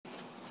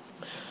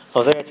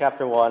Hosea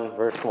chapter 1,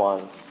 verse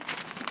 1.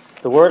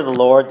 The word of the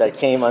Lord that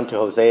came unto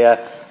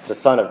Hosea, the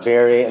son of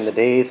Beri, in the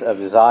days of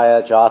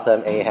Uzziah,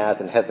 Jotham, Ahaz,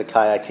 and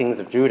Hezekiah, kings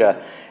of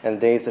Judah, and the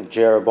days of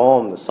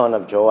Jeroboam, the son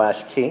of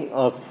Joash, king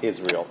of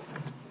Israel.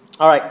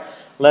 All right,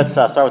 let's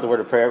start with the word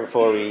of prayer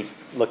before we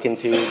look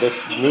into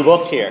this new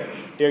book here.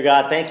 Dear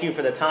God, thank you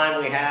for the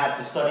time we have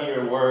to study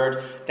your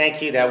word.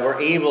 Thank you that we're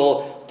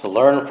able to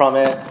learn from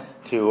it,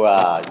 to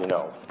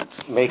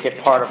make it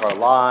part of our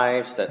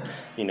lives, that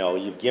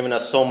you've given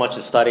us so much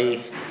to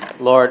study.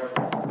 Lord,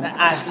 I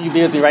ask that you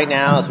be with me right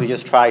now as we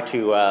just try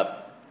to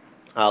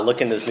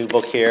look in this new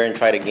book here and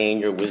try to gain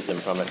your wisdom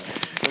from it.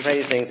 We pray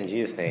these things in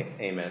Jesus' name.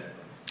 Amen.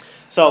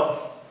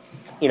 So,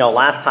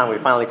 last time we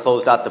finally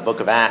closed out the book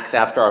of Acts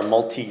after our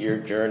multi-year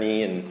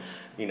journey and,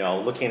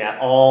 looking at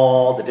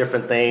all the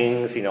different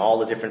things, all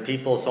the different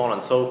people, so on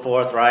and so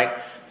forth, right?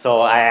 So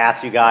I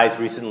asked you guys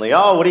recently,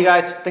 what do you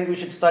guys think we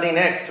should study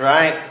next,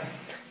 right?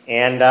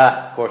 And,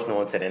 of course, no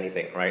one said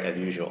anything, right, as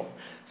usual.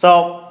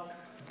 So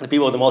the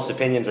people with the most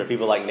opinions are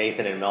people like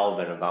Nathan and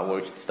Melvin about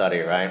what we should study,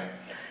 right?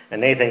 And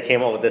Nathan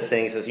came up with this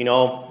thing. He says,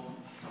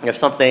 there's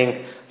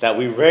something that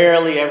we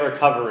rarely ever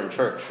cover in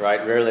church, right?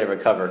 Rarely ever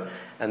cover.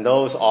 And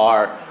those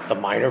are the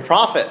minor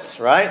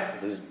prophets,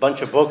 right? There's a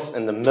bunch of books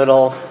in the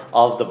middle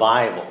of the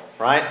Bible,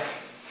 right?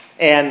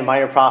 And the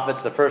minor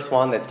prophets, the first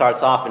one that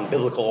starts off in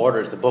biblical order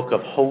is the book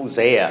of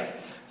Hosea.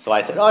 So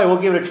I said,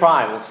 we'll give it a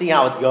try. We'll see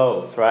how it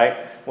goes,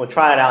 right? We'll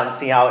try it out and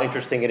see how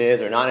interesting it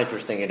is or not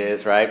interesting it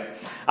is, right?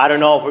 I don't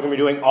know if we're going to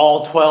be doing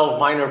all 12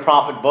 minor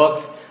prophet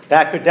books.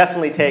 That could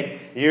definitely take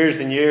years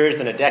and years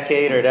and a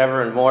decade or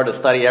whatever and more to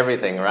study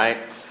everything, right?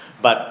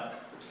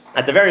 But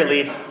at the very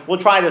least, we'll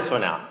try this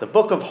one out. The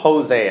book of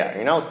Hosea.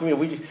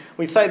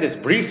 We cited this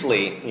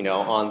briefly,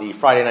 on the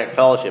Friday night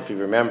fellowship, if you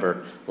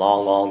remember,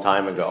 long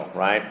time ago,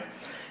 right?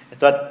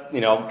 So,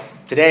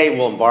 today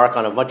we'll embark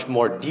on a much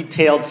more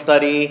detailed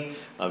study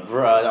of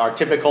our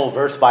typical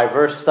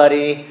verse-by-verse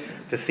study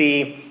to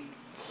see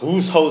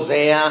who's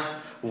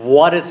Hosea,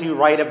 what does he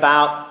write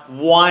about,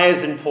 why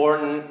is it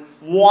important,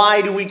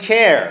 why do we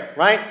care,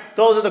 right?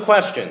 Those are the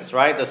questions,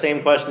 right? The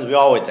same questions we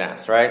always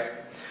ask, right?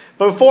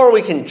 But before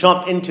we can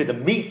jump into the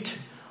meat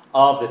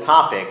of the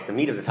topic,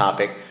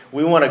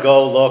 we want to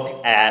go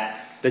look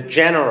at the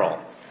general,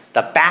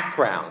 the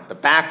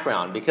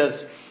background,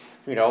 because,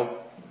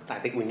 I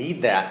think we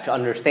need that to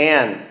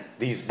understand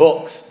these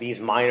books, these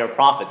minor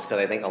prophets, because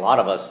I think a lot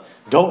of us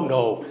don't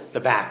know the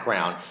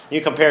background.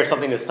 You compare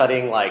something to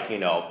studying like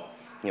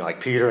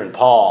Peter and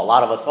Paul. A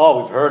lot of us,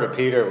 we've heard of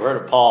Peter, we've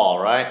heard of Paul,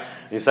 right?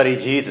 You study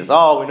Jesus.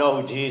 We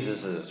know who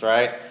Jesus is,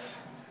 right?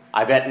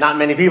 I bet not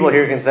many people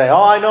here can say,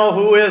 I know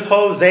who is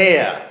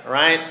Hosea,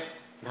 right?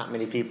 Not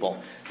many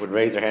people would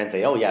raise their hand and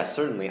say, yeah,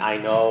 certainly, I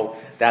know,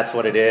 that's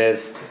what it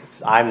is.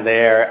 I'm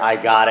there, I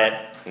got it.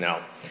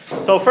 No.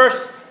 So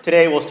first,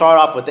 today we'll start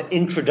off with the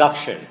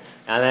introduction.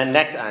 And then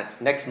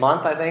next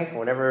month, I think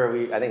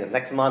it's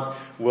next month,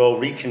 we'll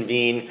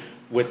reconvene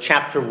with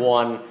chapter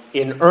 1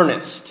 in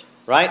earnest,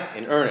 right?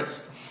 In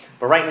earnest.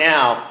 But right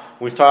now,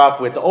 we start off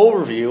with the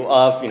overview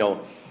of,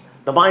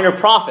 the minor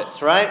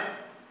prophets, right?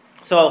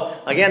 So,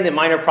 again, the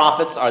minor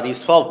prophets are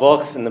these 12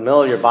 books in the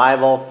middle of your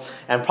Bible.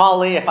 And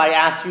probably if I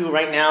ask you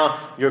right now,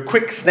 your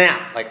quick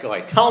snap,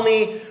 tell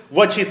me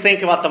what you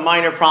think about the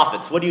minor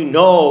prophets. What do you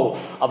know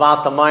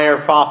about the minor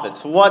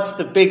prophets? What's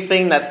the big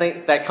thing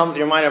that comes to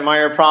your mind of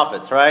minor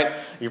prophets, right?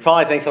 You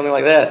probably think something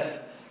like this.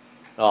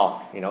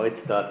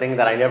 It's the thing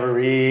that I never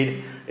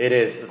read. It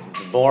is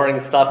boring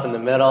stuff in the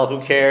middle.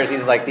 Who cares?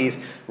 These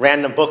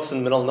random books in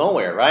the middle of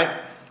nowhere, right?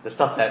 The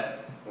stuff that,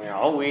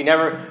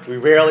 we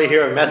rarely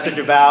hear a message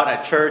about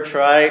at church,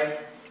 right?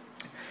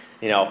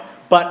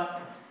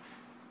 But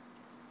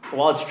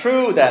while it's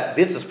true that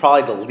this is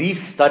probably the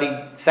least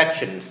studied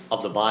section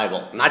of the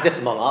Bible, not just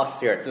among us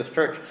here at this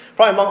church,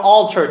 probably among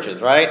all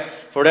churches, right?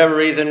 For whatever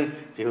reason,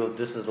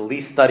 this is the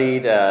least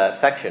studied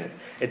section.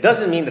 It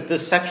doesn't mean that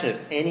this section is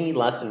any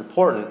less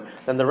important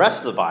than the rest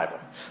of the Bible.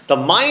 The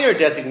minor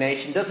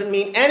designation doesn't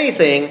mean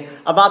anything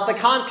about the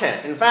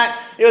content. In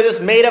fact, it was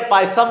just made up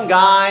by some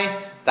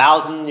guy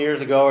 1,000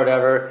 years ago or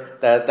whatever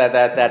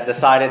that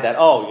decided that,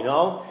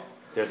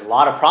 there's a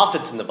lot of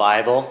prophets in the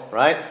Bible,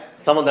 right?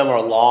 Some of them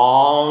are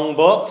long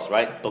books,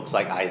 right? Books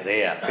like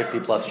Isaiah,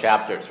 50-plus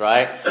chapters,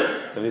 right?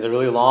 So these are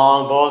really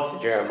long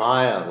books.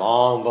 Jeremiah,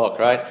 long book,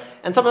 right?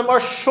 And some of them are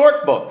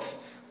short books.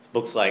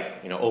 Books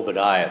like,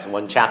 Obadiah, it's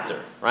one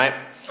chapter, right?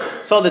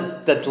 So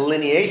the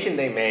delineation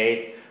they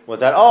made was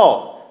that,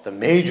 the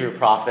major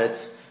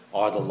prophets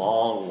are the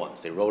long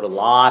ones. They wrote a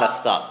lot of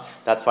stuff.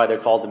 That's why they're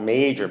called the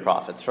major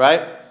prophets,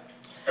 right?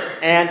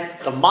 And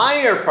the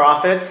minor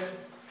prophets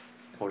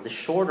were the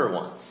shorter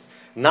ones.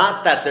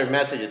 Not that their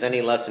message is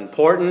any less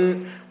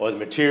important or the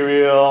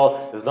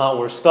material is not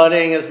worth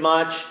studying as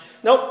much.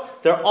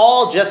 Nope, they're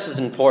all just as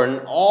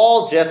important,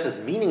 all just as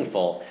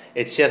meaningful.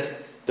 It's just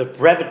the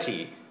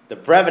brevity. The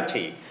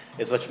brevity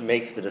is what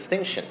makes the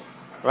distinction,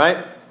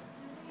 right?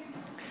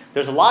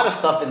 There's a lot of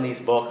stuff in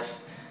these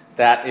books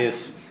that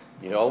is,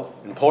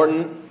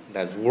 important,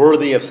 that's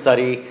worthy of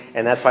study,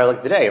 and that's why I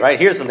look today, right?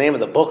 Here's the name of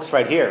the books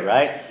right here,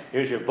 right?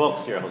 Here's your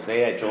books here: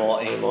 Hosea, Joel,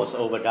 Amos,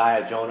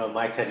 Obadiah, Jonah,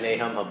 Micah,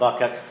 Nahum,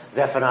 Habakkuk,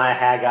 Zephaniah,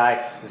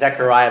 Haggai,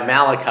 Zechariah,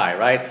 Malachi,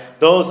 right?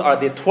 Those are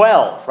the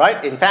 12,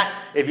 right? In fact,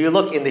 if you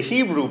look in the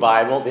Hebrew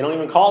Bible, they don't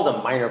even call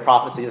them minor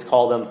prophets, they just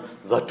call them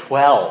the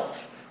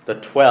 12. The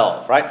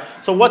 12, right?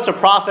 So what's a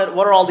prophet?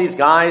 What are all these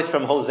guys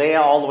from Hosea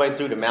all the way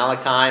through to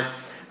Malachi?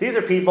 These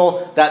are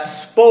people that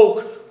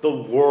spoke the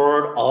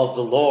word of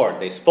the Lord.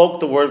 They spoke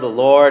the word of the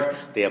Lord.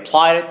 They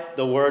applied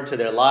the word to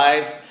their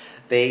lives.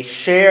 They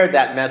shared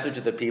that message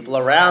to the people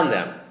around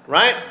them,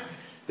 right?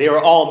 They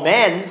were all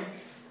men,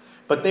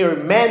 but they were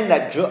men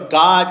that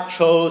God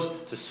chose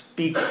to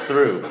speak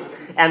through.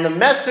 And the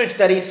message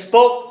that he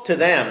spoke to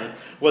them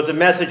was a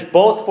message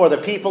both for the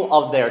people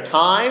of their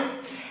time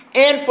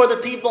and for the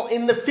people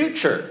in the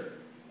future.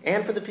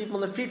 And for the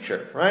people in the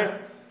future, right?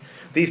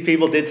 These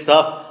people did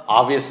stuff,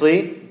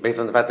 obviously, based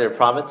on the fact they're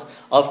prophets,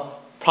 of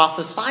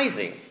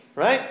prophesizing,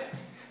 right?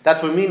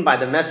 That's what we mean by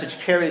the message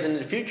carries into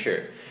the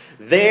future.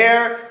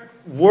 Their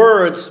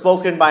words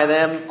spoken by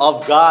them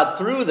of God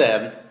through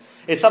them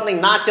is something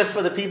not just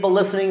for the people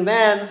listening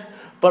then,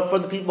 but for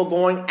the people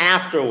going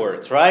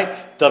afterwards,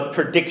 right? The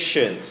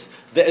predictions,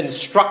 the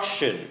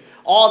instruction,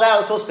 all that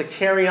was supposed to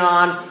carry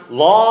on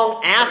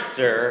long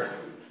after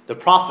the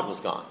prophet was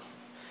gone.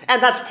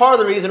 And that's part of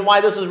the reason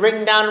why this was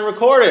written down and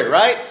recorded,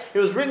 right? It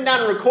was written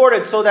down and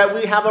recorded so that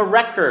we have a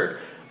record,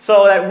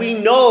 so that we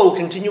know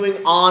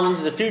continuing on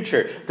into the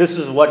future, this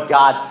is what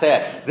God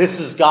said. This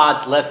is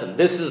God's lesson.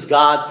 This is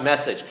God's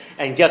message.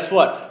 And guess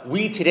what?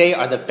 We today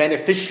are the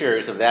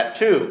beneficiaries of that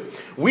too.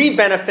 We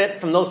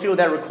benefit from those people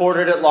that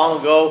recorded it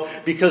long ago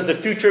because the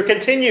future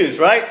continues,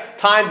 right?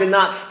 Time did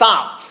not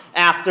stop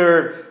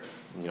after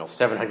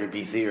 700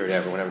 BC or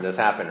whatever, whenever this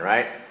happened,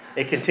 right?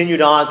 It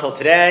continued on until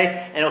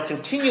today, and it will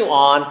continue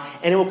on,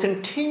 and it will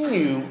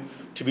continue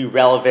to be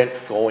relevant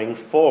going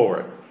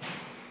forward.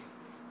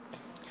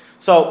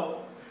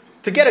 So,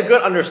 to get a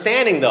good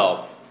understanding,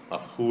 though,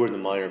 of who are the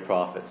minor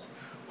prophets,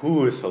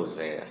 who is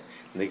Hosea,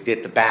 and they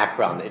get the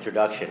background, the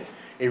introduction,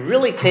 it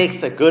really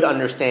takes a good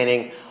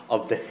understanding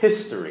of the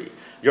history,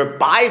 your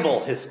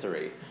Bible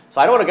history. So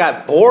I don't want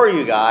to bore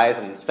you guys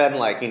and spend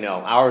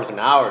hours and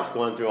hours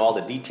going through all the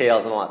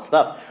details and all that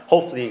stuff.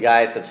 Hopefully you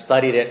guys have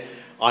studied it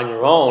on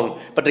your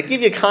own, but to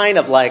give you kind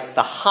of like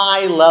the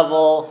high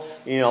level,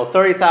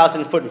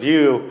 30,000 foot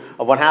view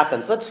of what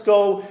happens, let's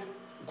go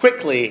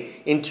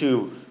quickly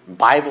into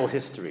Bible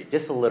history,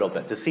 just a little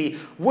bit, to see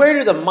where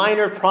do the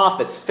minor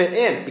prophets fit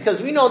in, because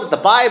we know that the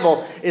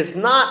Bible is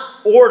not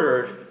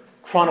ordered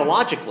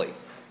chronologically,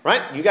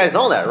 right? You guys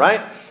know that, right?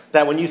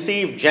 That when you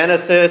see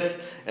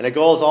Genesis and it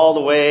goes all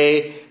the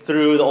way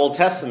through the Old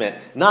Testament,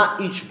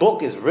 not each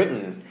book is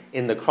written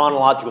in the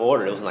chronological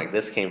order. It wasn't like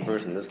this came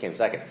first and this came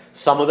second.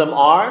 Some of them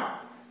are,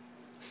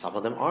 some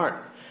of them aren't.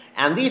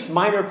 And these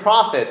minor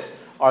prophets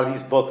are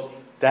these books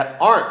that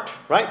aren't,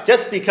 right?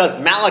 Just because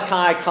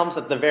Malachi comes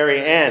at the very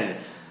end,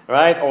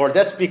 right? Or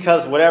just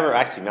because whatever,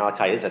 actually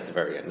Malachi is at the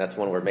very end. That's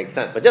one where it makes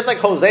sense. But just like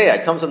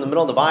Hosea, it comes in the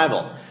middle of the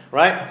Bible,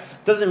 right?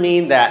 Doesn't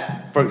mean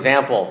that, for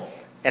example,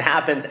 it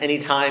happens any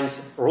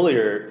times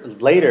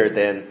later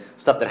than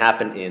stuff that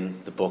happened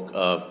in the book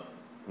of,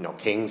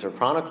 Kings or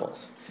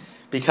Chronicles.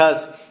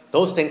 Because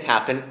those things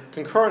happen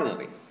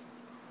concurrently.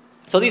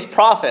 So these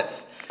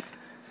prophets,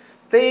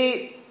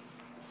 this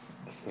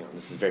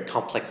is a very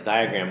complex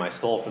diagram I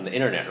stole from the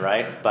internet,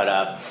 right?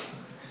 But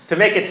to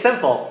make it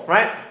simple,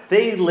 right?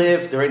 They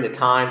lived during the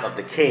time of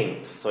the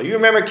kings. So you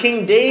remember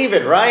King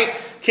David, right?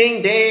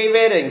 King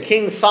David and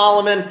King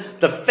Solomon,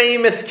 the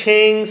famous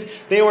kings.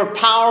 They were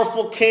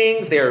powerful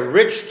kings. They were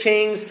rich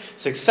kings,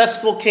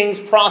 successful kings,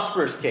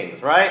 prosperous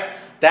kings, right?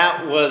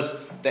 That was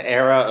the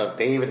era of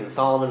David and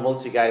Solomon.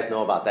 Most of you guys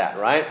know about that,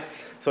 right?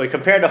 So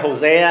compared to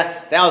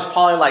Hosea, that was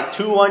probably like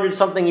 200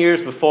 something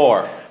years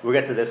before we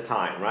get to this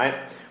time, right?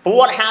 But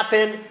what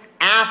happened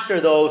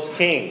after those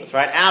kings,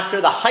 right?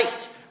 After the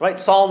height, right?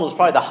 Solomon was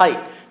probably the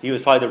height. He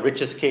was probably the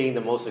richest king,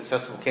 the most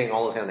successful king,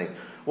 all those kind of things.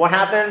 What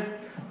happened?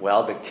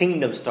 Well, the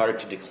kingdom started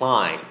to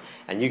decline.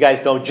 And you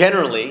guys know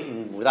generally,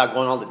 without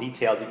going all the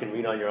details, you can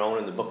read on your own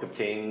in the book of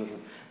Kings,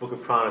 book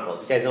of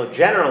Chronicles. You guys know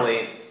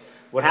generally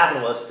what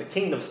happened was the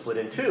kingdom split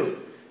in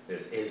two.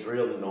 There's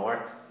Israel in the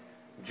north,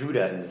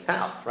 Judah in the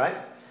south, right?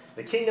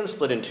 The kingdom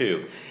split in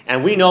two.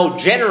 And we know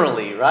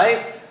generally,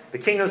 right? The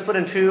kingdom split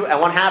in two. And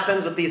what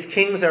happens with these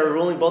kings that are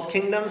ruling both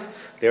kingdoms?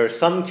 There are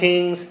some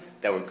kings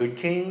that were good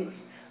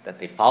kings, that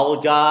they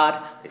followed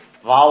God, they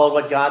followed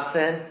what God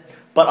said.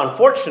 But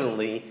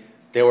unfortunately,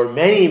 there were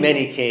many,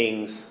 many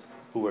kings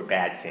who were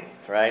bad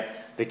kings, right?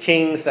 The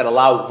kings that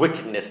allowed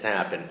wickedness to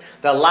happen,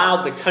 that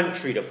allowed the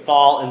country to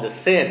fall into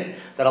sin,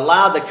 that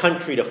allowed the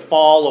country to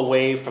fall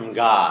away from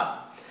God.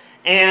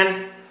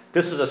 And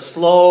this was a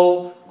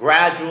slow,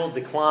 gradual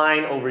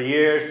decline over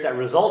years that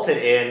resulted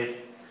in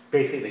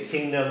basically the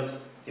kingdoms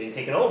getting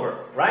taken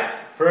over, right?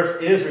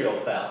 First, Israel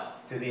fell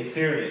to the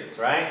Assyrians,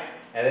 right?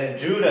 And then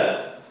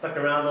Judah stuck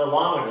around a little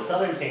longer, the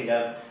southern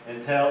kingdom,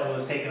 until it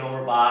was taken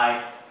over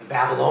by the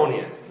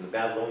Babylonians. And the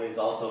Babylonians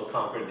also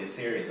conquered the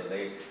Assyrians, and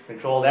they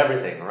controlled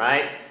everything,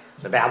 right?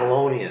 The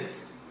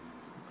Babylonians.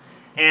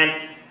 And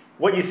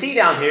what you see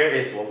down here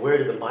is, well, where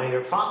did the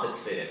minor prophets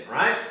fit in,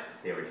 right?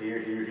 They were here,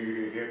 here, here,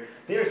 here, here.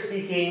 They were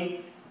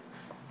speaking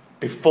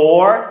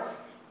before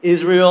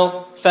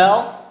Israel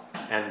fell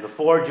and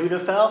before Judah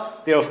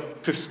fell. They were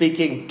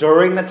speaking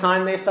during the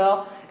time they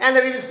fell. And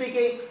they're even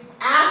speaking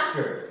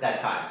after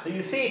that time. So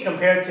you see,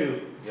 compared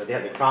to, they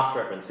have the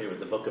cross-reference here with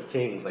the book of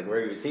Kings, like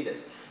where you see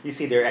this. You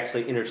see they're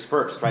actually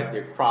interspersed, right?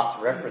 They're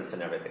cross-reference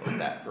and everything like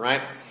that,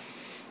 right?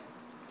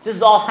 This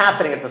is all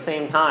happening at the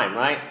same time,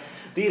 right?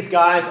 These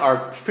guys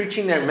are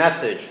preaching their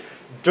message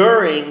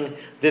during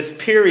this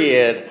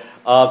period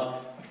of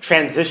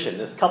transition,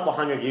 this couple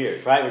hundred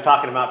years, right? We're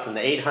talking about from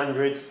the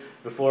 800s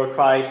before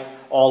Christ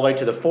all the way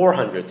to the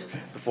 400s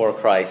before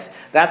Christ.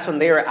 That's when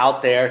they were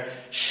out there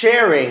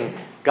sharing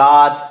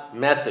God's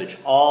message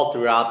all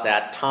throughout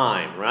that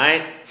time,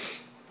 right?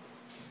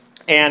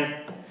 And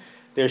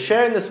they're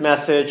sharing this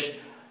message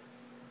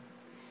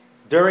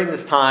during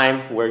this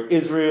time where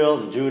Israel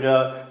and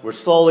Judah were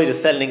slowly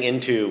descending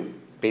into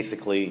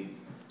basically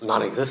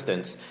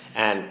non-existence.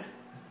 And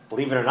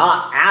believe it or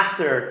not,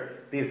 after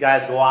these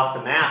guys go off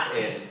the map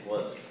in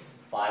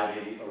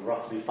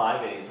roughly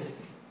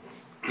 586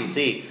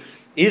 BC,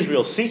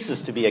 Israel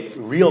ceases to be a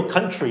real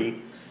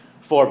country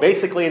for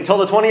basically until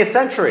the 20th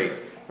century,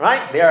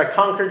 right? They are a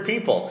conquered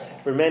people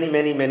for many,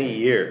 many, many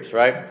years,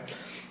 right?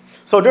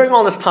 So during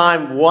all this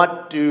time,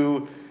 what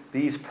do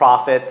these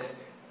prophets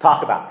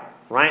talk about,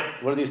 right?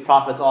 What are these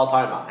prophets all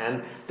talking about?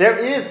 And there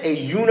is a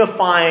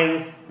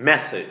unifying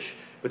message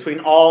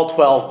between all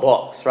 12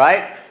 books,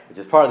 right? Which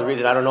is part of the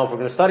reason I don't know if we're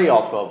going to study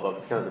all 12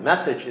 books, because the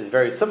message is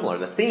very similar.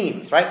 The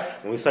themes, right?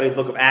 When we studied the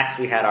book of Acts,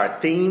 we had our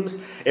themes.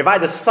 If I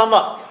had to sum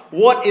up,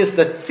 what is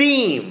the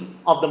theme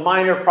of the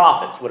minor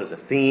prophets? What is the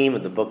theme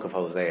of the book of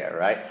Hosea,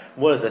 right?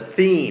 What is the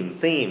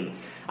theme?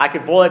 I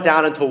could boil it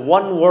down into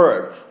one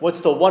word.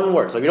 What's the one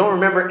word? So if you don't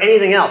remember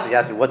anything else, you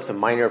ask me, what's the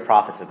minor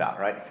prophets about,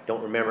 right? If you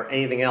don't remember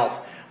anything else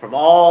from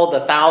all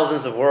the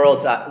thousands of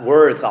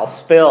words I'll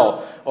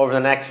spill over the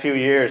next few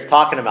years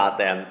talking about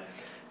them,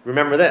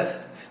 remember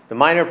this. The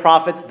minor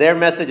prophets, their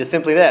message is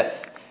simply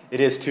this. It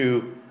is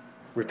to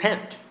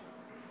repent.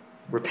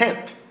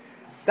 Repent.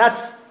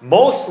 That's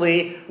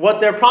mostly what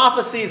their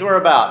prophecies were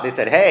about. They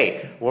said,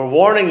 hey, we're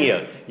warning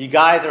you. You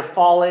guys are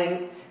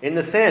falling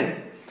into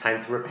sin.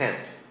 Time to repent.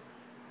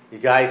 You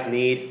guys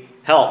need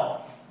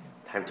help.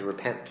 Time to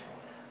repent.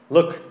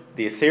 Look,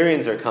 the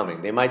Assyrians are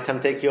coming. They might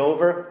come take you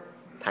over.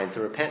 Time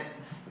to repent.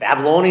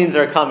 Babylonians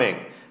are coming,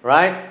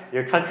 right?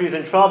 Your country's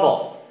in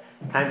trouble.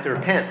 Time to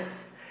repent.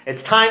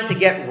 It's time to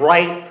get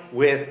right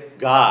with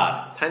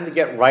God. Time to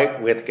get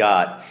right with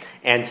God.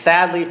 And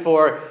sadly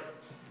for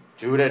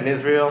Judah and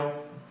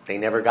Israel, they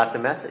never got the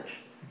message,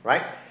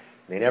 right?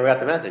 They never got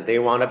the message. They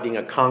wound up being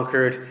a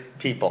conquered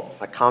people.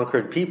 A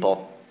conquered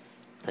people.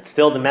 But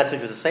still the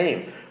message is the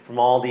same from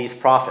all these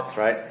prophets,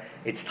 right?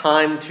 It's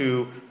time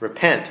to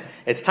repent.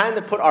 It's time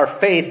to put our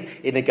faith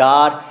in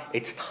God.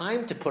 It's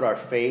time to put our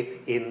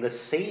faith in the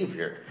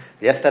Savior.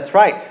 Yes, that's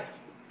right.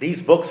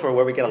 These books are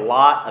where we get a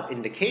lot of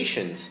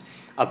indications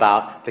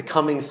about the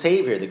coming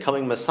Savior, the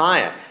coming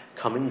Messiah,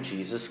 coming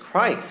Jesus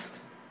Christ.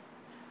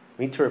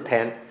 We need to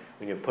repent.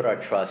 We need to put our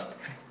trust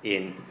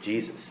in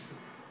Jesus.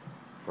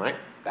 Right?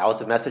 That was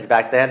the message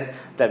back then.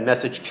 That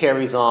message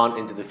carries on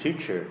into the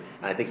future.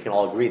 And I think you can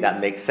all agree that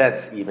makes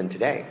sense even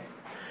today.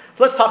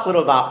 So let's talk a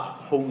little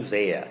about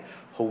Hosea.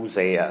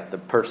 Hosea, the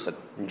person,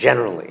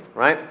 generally,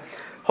 right?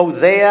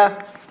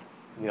 Hosea,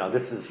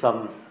 this is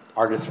some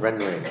artist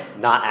rendering,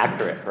 not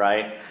accurate,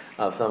 right?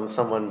 Of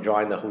someone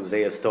drawing the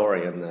Hosea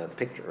story in the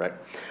picture, right?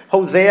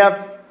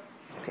 Hosea,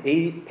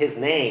 his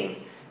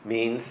name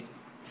means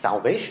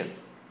salvation.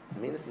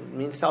 It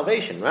means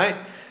salvation, right?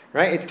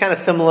 Right? It's kind of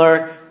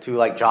similar to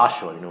like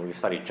Joshua. We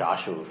studied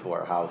Joshua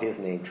before, how his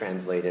name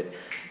translated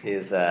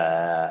is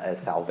as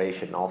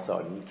salvation also.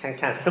 And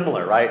kind of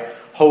similar, right?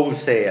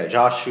 Hosea,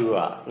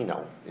 Joshua,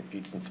 if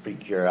you can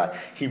speak your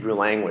Hebrew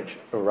language,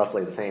 are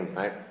roughly the same,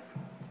 right?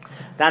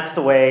 That's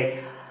the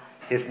way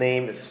his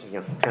name is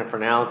kind of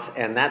pronounced,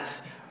 and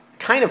that's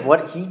kind of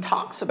what he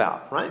talks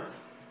about, right?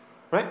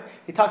 Right?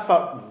 He talks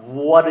about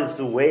what is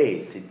the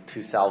way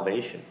to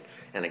salvation.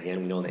 And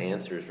again, we know the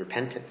answer is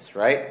repentance,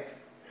 right?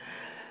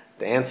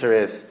 The answer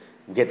is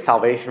get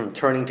salvation from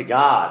turning to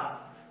God,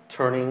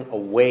 turning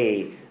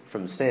away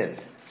from sin.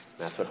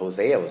 That's what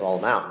Hosea was all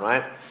about,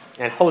 right?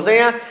 And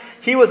Hosea,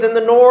 he was in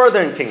the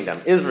northern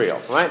kingdom,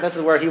 Israel, right? This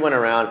is where he went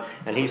around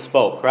and he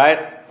spoke,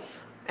 right?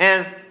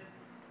 And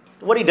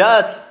what he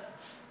does,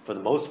 for the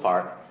most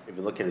part, if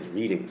you look at his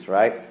readings,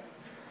 right?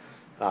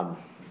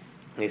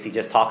 He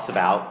just talks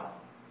about,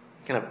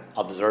 kind of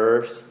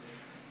observes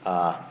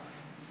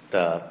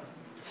the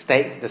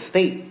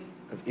state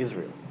of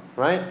Israel,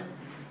 right?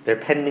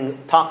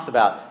 Talks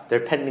about their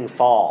pending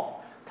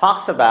fall.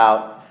 Talks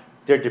about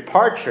their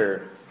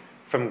departure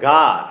from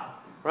God,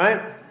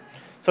 right?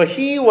 So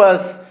he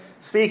was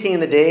speaking in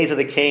the days of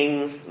the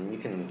kings, and you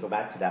can go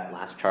back to that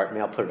last chart,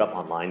 maybe I'll put it up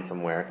online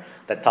somewhere,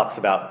 that talks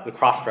about the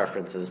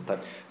cross-references,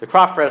 but the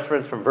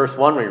cross-reference from verse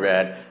 1 we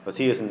read was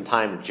he was in the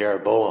time of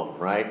Jeroboam,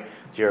 right?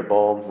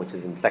 Jeroboam, which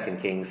is in 2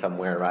 Kings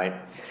somewhere, right?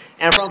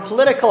 And from a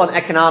political and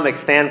economic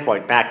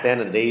standpoint, back then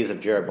in the days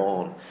of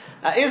Jeroboam,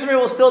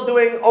 Israel was still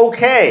doing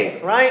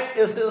okay, right?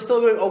 It was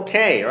still doing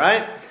okay,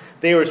 right?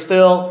 They were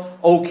still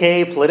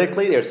okay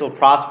politically. They were still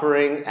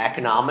prospering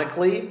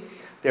economically.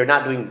 They're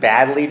not doing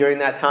badly during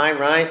that time,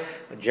 right?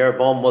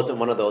 Jeroboam wasn't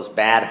one of those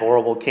bad,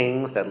 horrible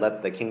kings that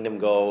let the kingdom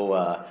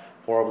go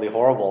horribly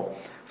horrible.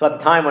 So at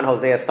the time when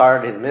Hosea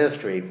started his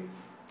ministry,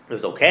 it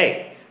was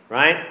okay,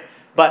 right?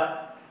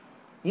 But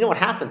you know what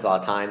happens a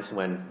lot of times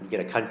when you get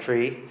a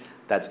country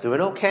that's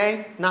doing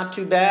okay, not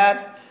too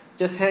bad,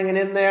 just hanging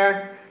in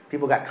there?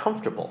 People got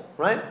comfortable,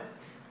 right?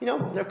 You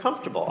know, they're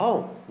comfortable.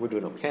 Oh, we're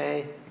doing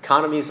okay.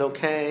 Economy's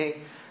okay.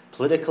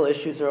 Political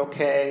issues are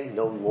okay,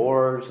 no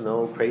wars,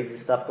 no crazy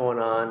stuff going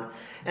on.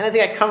 And as they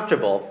get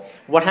comfortable,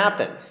 what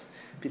happens?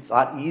 It's a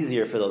lot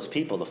easier for those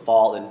people to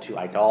fall into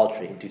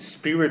idolatry, into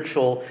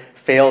spiritual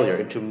failure,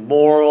 into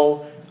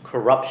moral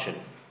corruption.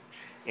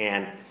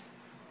 And,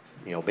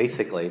 you know,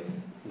 basically,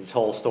 this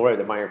whole story of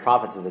the minor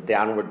prophets is a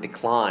downward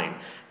decline,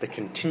 the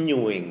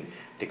continuing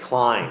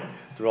decline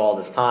through all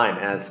this time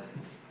as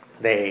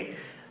they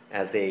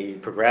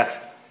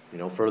progress, you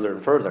know, further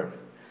and further.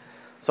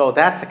 So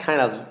that's the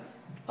kind of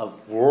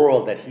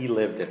world that he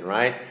lived in,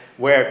 right?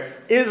 Where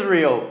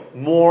Israel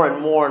more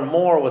and more and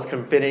more was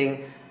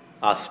committing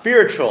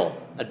spiritual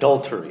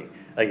adultery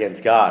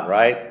against God,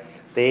 right?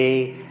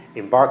 They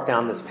embarked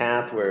down this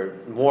path where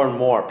more and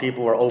more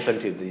people were open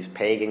to these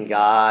pagan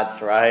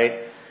gods,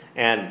 right?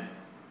 And,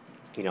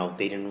 you know,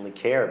 they didn't really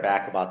care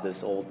back about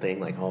this old thing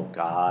like, oh,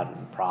 God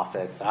and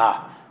prophets,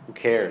 who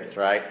cares,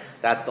 right?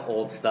 That's the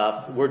old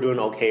stuff. We're doing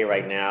okay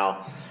right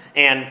now.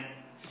 And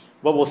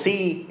what we'll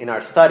see in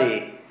our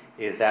study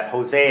is that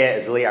Hosea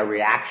is really a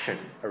reaction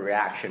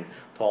to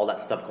all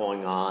that stuff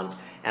going on,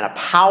 and a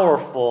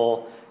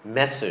powerful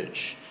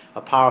message,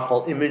 a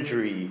powerful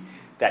imagery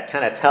that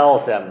kind of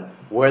tells them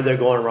where they're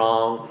going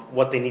wrong,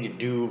 what they need to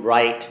do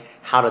right,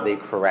 how do they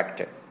correct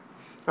it.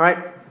 All right?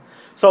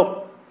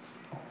 So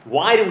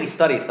why do we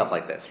study stuff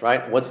like this,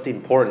 right? What's the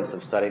importance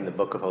of studying the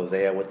book of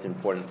Hosea? What's the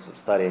importance of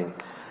studying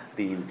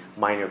the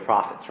minor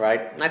prophets,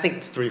 right? And I think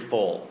it's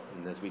threefold.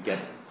 And as we get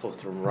close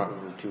to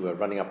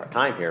running up our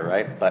time here,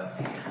 right? But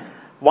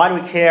why do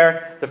we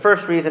care? The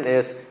first reason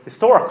is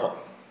historical.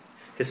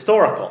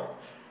 Historical.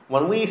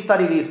 When we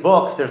study these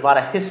books, there's a lot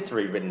of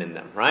history written in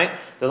them, right?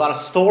 There's a lot of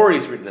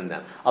stories written in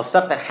them of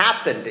stuff that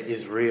happened to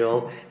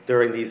Israel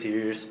during these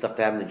years, stuff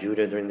that happened to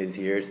Judah during these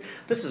years.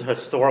 This is a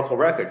historical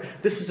record.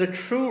 This is a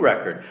true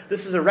record.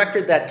 This is a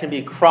record that can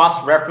be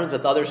cross-referenced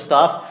with other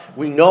stuff.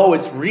 We know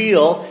it's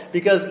real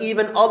because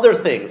even other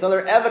things,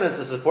 other evidence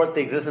to support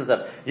the existence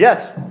of,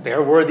 yes,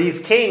 there were these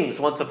kings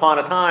once upon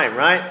a time,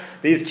 right?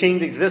 These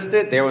kings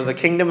existed. There was a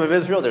kingdom of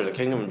Israel. There's a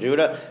kingdom of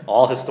Judah.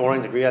 All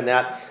historians agree on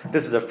that.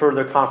 This is a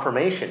further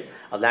confirmation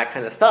of that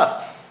kind of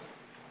stuff.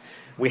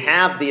 We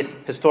have this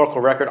historical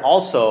record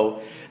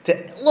also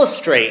to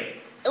illustrate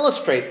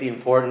the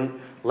important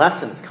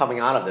lessons coming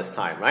out of this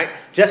time, right?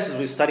 Just as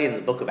we study in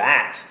the book of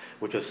Acts,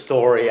 which is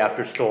story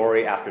after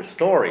story after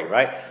story,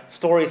 right?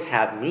 Stories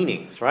have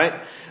meanings, right?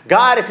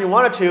 God, if he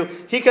wanted to,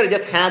 he could have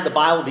just had the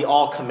Bible be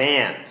all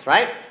commands,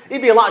 right?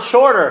 It'd be a lot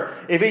shorter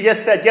if he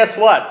just said, guess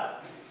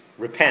what?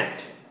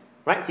 Repent,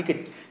 right? He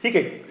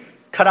could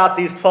cut out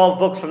these 12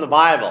 books from the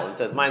Bible and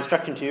says, my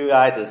instruction to you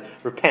guys is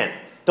repent,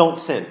 don't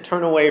sin,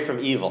 turn away from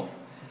evil.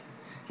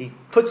 He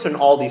puts in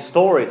all these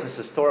stories, this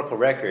historical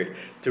record,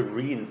 to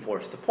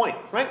reinforce the point,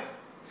 right?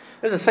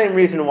 There's the same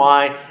reason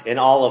why in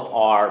all of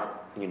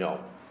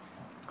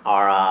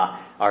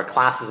our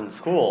classes in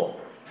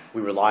school,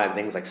 we rely on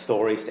things like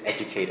stories to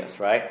educate us,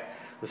 right?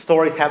 The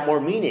stories have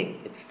more meaning.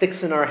 It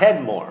sticks in our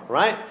head more,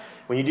 right?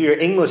 When you do your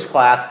English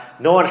class,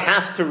 no one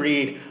has to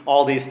read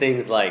all these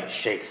things like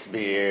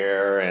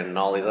Shakespeare and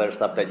all these other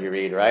stuff that you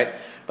read, right?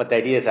 But the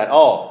idea is that,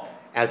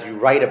 as you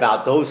write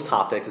about those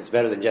topics, it's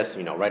better than just,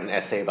 write an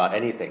essay about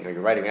anything, or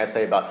you're writing an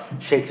essay about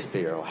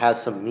Shakespeare, or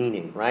has some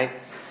meaning, right?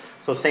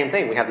 So same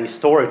thing, we have these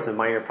stories of the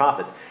minor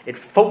prophets. It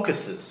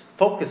focuses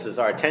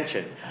our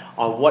attention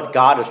on what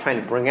God is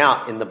trying to bring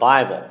out in the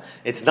Bible.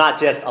 It's not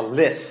just a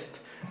list.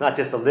 It's not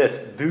just a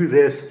list. Do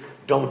this,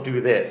 don't do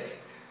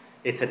this.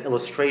 It's an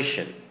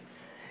illustration.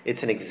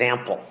 It's an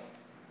example.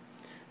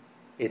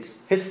 It's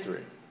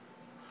history.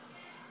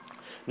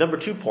 Number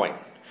 2 point.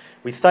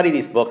 We study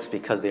these books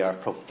because they are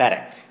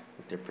prophetic.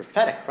 They're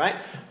prophetic, right?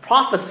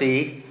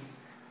 Prophecy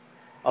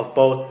of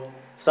both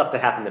stuff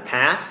that happened in the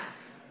past,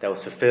 that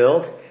was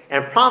fulfilled,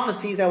 and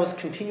prophecy that was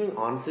continuing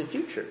on into the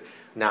future.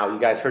 Now, you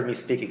guys heard me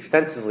speak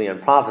extensively on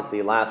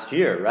prophecy last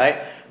year,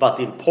 right? About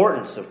the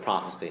importance of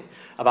prophecy.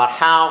 About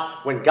how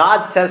when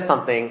God says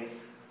something,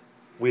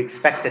 we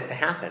expect it to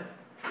happen.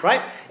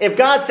 Right? If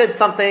God said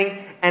something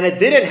and it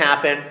didn't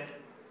happen,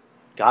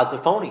 God's a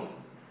phony.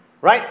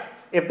 Right?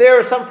 If there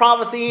was some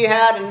prophecy he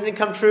had and it didn't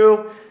come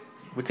true,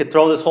 we could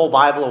throw this whole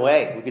Bible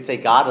away. We could say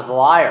God is a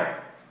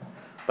liar.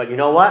 But you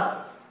know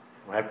what?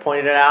 When I've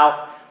pointed it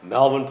out,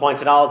 Melvin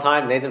points it out all the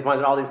time, Nathan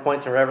points out all these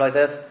points and whatever like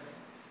this,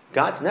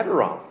 God's never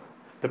wrong.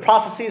 The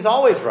prophecy is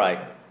always right.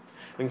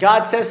 When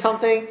God says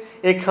something,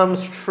 it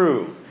comes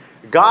true.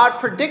 God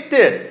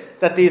predicted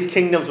that these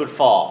kingdoms would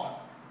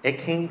fall. It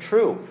came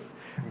true.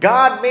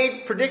 God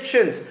made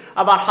predictions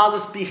about how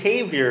this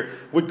behavior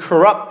would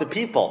corrupt the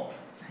people.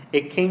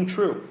 It came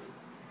true.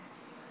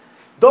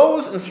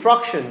 Those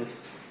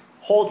instructions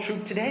hold true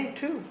today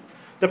too.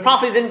 The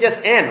prophecy didn't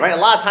just end, right? A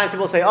lot of times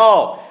people say,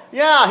 oh,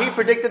 yeah, he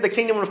predicted the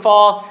kingdom would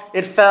fall.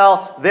 It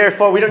fell.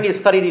 Therefore, we don't need to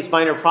study these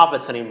minor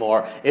prophets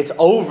anymore. It's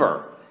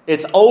over.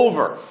 It's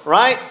over,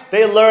 right?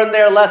 They learned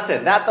their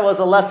lesson. That was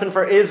a lesson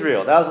for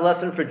Israel. That was a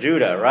lesson for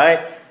Judah,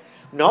 right?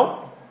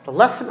 No, the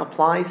lesson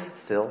applies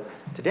still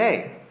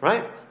today,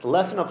 right? The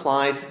lesson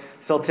applies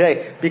still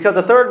today. Because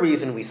the third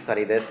reason we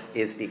study this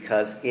is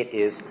because it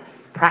is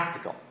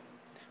practical,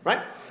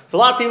 right? So a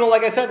lot of people,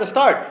 like I said at the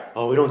start,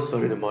 oh, we don't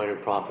study the minor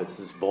prophets.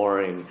 It's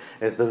boring.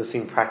 It doesn't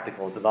seem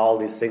practical. It's about all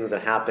these things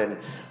that happened,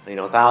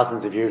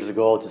 thousands of years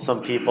ago to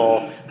some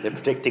people. They're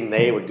predicting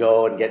they would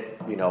go and get,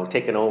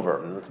 taken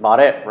over. And that's about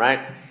it,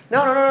 right?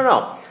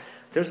 No.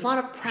 There's a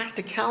lot of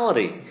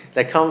practicality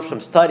that comes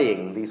from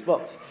studying these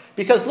books.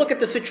 Because look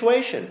at the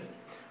situation.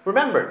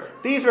 Remember,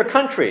 these were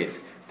countries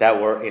that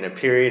were in a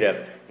period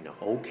of,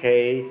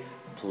 okay,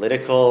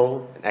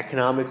 political and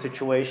economic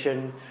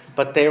situation,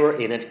 but they were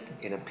in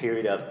a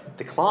period of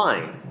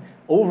decline.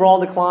 Overall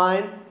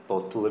decline,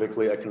 both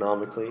politically,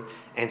 economically,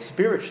 and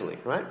spiritually,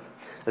 right?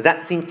 Does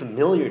that seem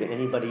familiar to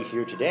anybody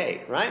here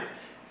today, right?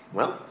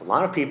 Well, a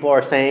lot of people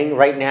are saying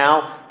right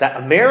now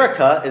that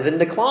America is in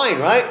decline,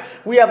 right?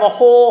 We have a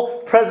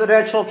whole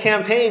presidential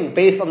campaign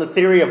based on the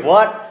theory of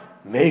what?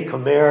 Make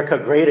America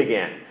great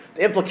again.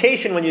 The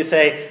implication when you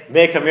say,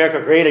 make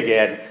America great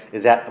again,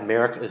 is that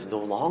America is no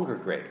longer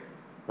great,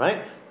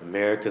 right?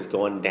 America's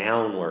going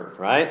downward,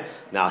 right?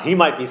 Now, he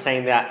might be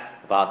saying that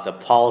about the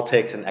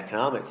politics and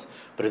economics,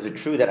 but is it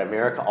true that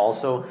America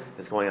also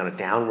is going on a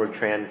downward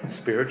trend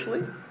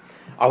spiritually?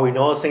 Are we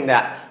noticing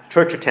that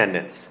church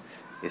attendance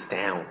is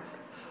down?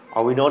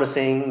 Are we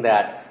noticing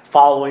that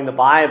following the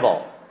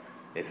Bible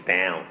is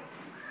down?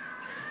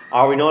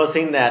 Are we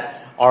noticing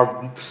that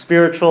our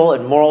spiritual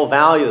and moral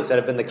values that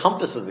have been the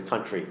compass of the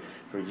country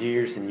for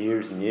years and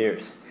years and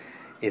years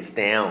is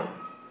down,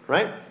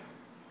 right?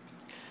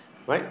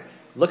 Right?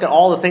 Look at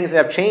all the things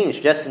that have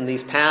changed just in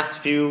these past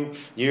few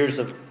years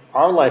of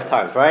our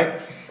lifetimes, right?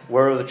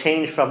 Where it was a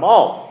change from,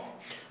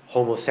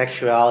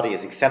 homosexuality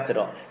is accepted,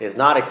 is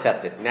not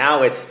accepted.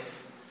 Now it's,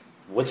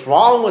 what's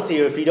wrong with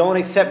you if you don't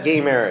accept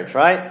gay marriage,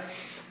 right?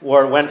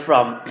 Or it went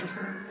from,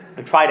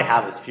 we try to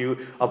have as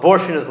few,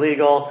 abortion is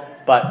legal,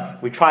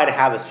 but we try to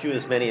have as few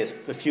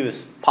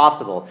as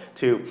possible,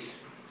 to,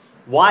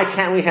 why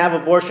can't we have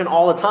abortion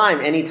all the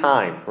time,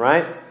 anytime,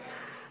 right?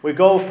 We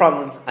go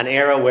from an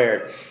era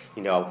where,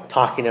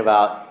 talking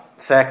about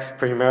sex,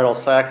 premarital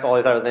sex, all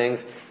these other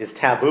things is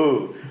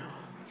taboo,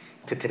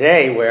 to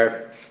today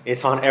where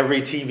it's on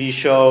every TV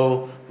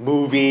show,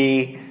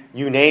 movie,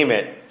 you name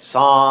it,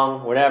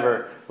 song,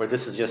 whatever, where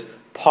this is just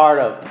part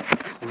of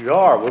who we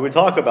are, what we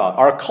talk about,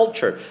 our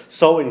culture,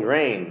 so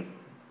ingrained.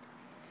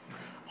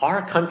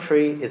 Our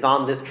country is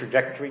on this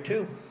trajectory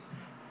too,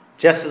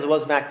 just as it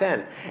was back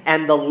then.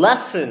 And the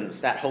lessons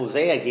that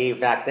Hosea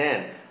gave back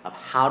then of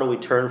how do we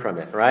turn from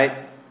it, right?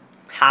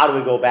 How do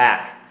we go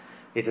back?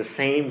 It's the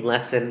same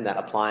lesson that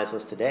applies to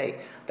us today,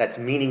 that's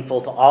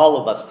meaningful to all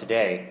of us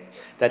today.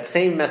 That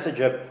same message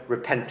of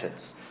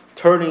repentance,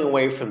 turning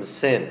away from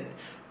sin,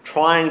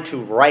 trying to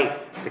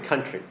right the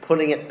country,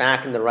 putting it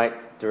back in the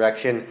right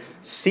direction,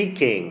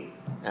 seeking,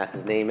 as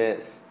his name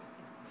is,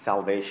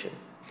 salvation.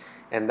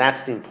 And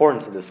that's the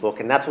importance of this book,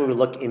 and that's what we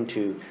look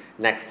into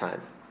next time.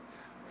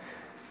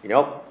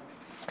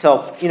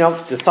 So,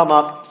 to sum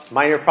up,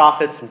 minor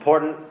prophets,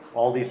 important,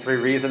 all these three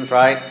reasons,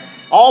 right?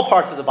 All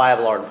parts of the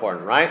Bible are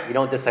important, right? You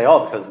don't just say,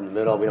 because in the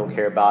middle we don't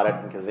care about it,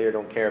 because there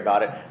don't care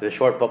about it, the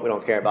short book we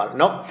don't care about it.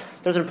 Nope,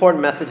 there's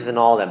important messages in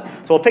all of them.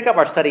 So we'll pick up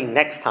our study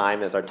next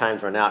time as our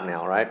time's run out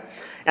now, right?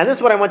 And this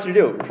is what I want you to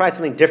do. Try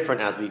something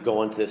different as we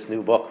go into this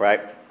new book,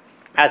 right?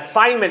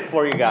 Assignment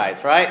for you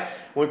guys, right?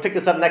 When we pick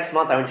this up next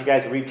month, I want you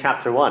guys to read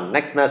chapter 1.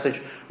 Next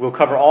message, we'll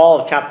cover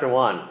all of chapter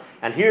 1.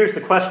 And here's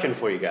the question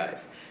for you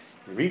guys.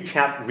 Read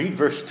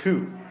verse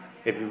 2.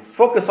 If you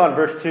focus on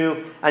verse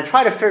 2 and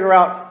try to figure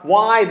out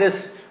why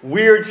this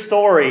weird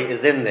story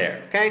is in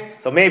there, okay?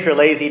 So maybe if you're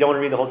lazy, you don't want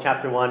to read the whole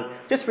chapter 1,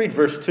 just read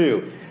verse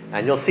 2.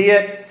 And you'll see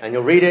it, and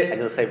you'll read it, and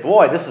you'll say,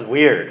 boy, this is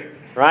weird,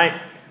 right?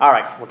 All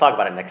right, we'll talk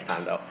about it next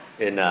time, though,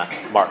 in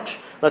March.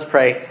 Let's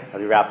pray as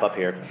we wrap up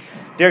here.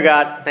 Dear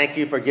God, thank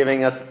you for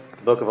giving us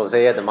the book of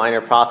Hosea, the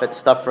minor prophets,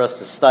 stuff for us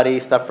to study,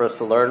 stuff for us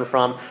to learn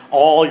from.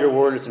 All your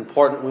word is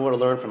important. We want to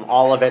learn from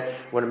all of it.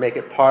 We want to make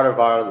it part of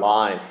our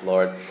lives,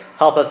 Lord.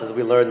 Help us as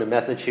we learn the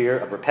message here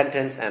of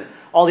repentance and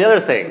all the other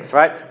things,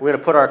 right? We're going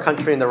to put our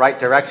country in the right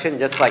direction,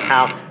 just like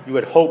how you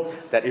would hope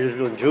that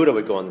Israel and Judah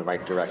would go in the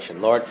right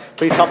direction. Lord,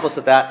 please help us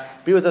with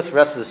that. Be with us the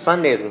rest of the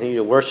Sunday as we continue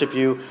to worship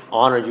you,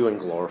 honor you, and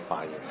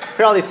glorify you.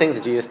 Pray all these things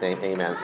in Jesus' name. Amen.